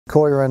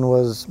Koyren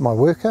was my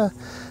worker.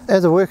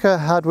 As a worker,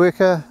 hard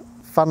worker,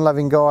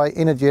 fun-loving guy,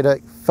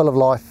 energetic, full of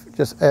life,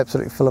 just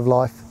absolutely full of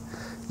life.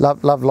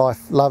 Loved life,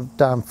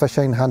 loved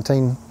fishing,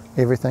 hunting,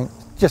 everything.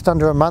 Just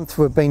under a month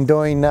we've been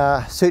doing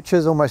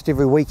searches almost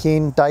every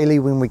weekend, daily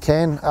when we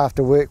can.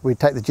 After work we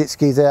take the jet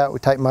skis out, we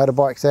take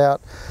motorbikes out.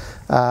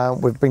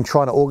 We've been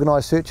trying to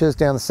organise searches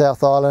down the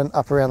South Island,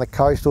 up around the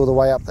coast, all the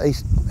way up the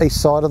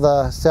east side of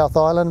the South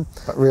Island.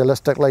 But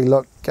realistically,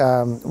 look,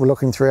 we're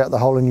looking throughout the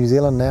whole of New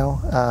Zealand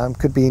now.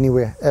 Could be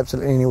anywhere,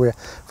 absolutely anywhere.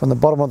 From the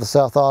bottom of the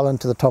South Island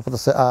to the top of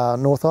the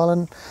North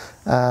Island.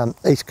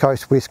 East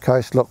coast, west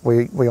coast, look,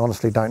 we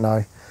honestly don't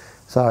know.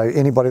 So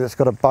anybody that's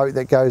got a boat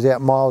that goes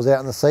out miles out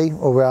in the sea,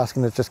 all we're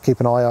asking is just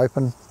keep an eye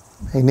open.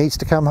 He needs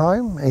to come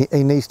home,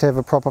 he needs to have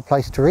a proper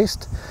place to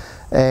rest.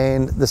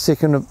 And the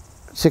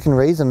second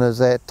reason is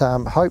that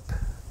hope.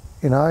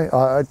 You know,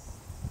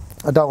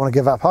 I don't want to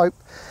give up hope.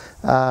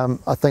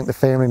 I think the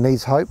family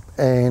needs hope,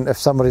 and if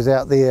somebody's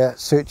out there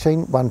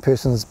searching, one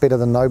person's better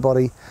than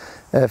nobody.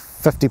 If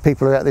 50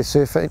 people are out there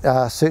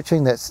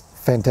searching, that's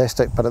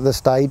fantastic. But at this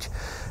stage,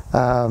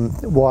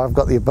 while I've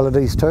got the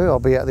abilities to, I'll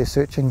be out there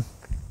searching.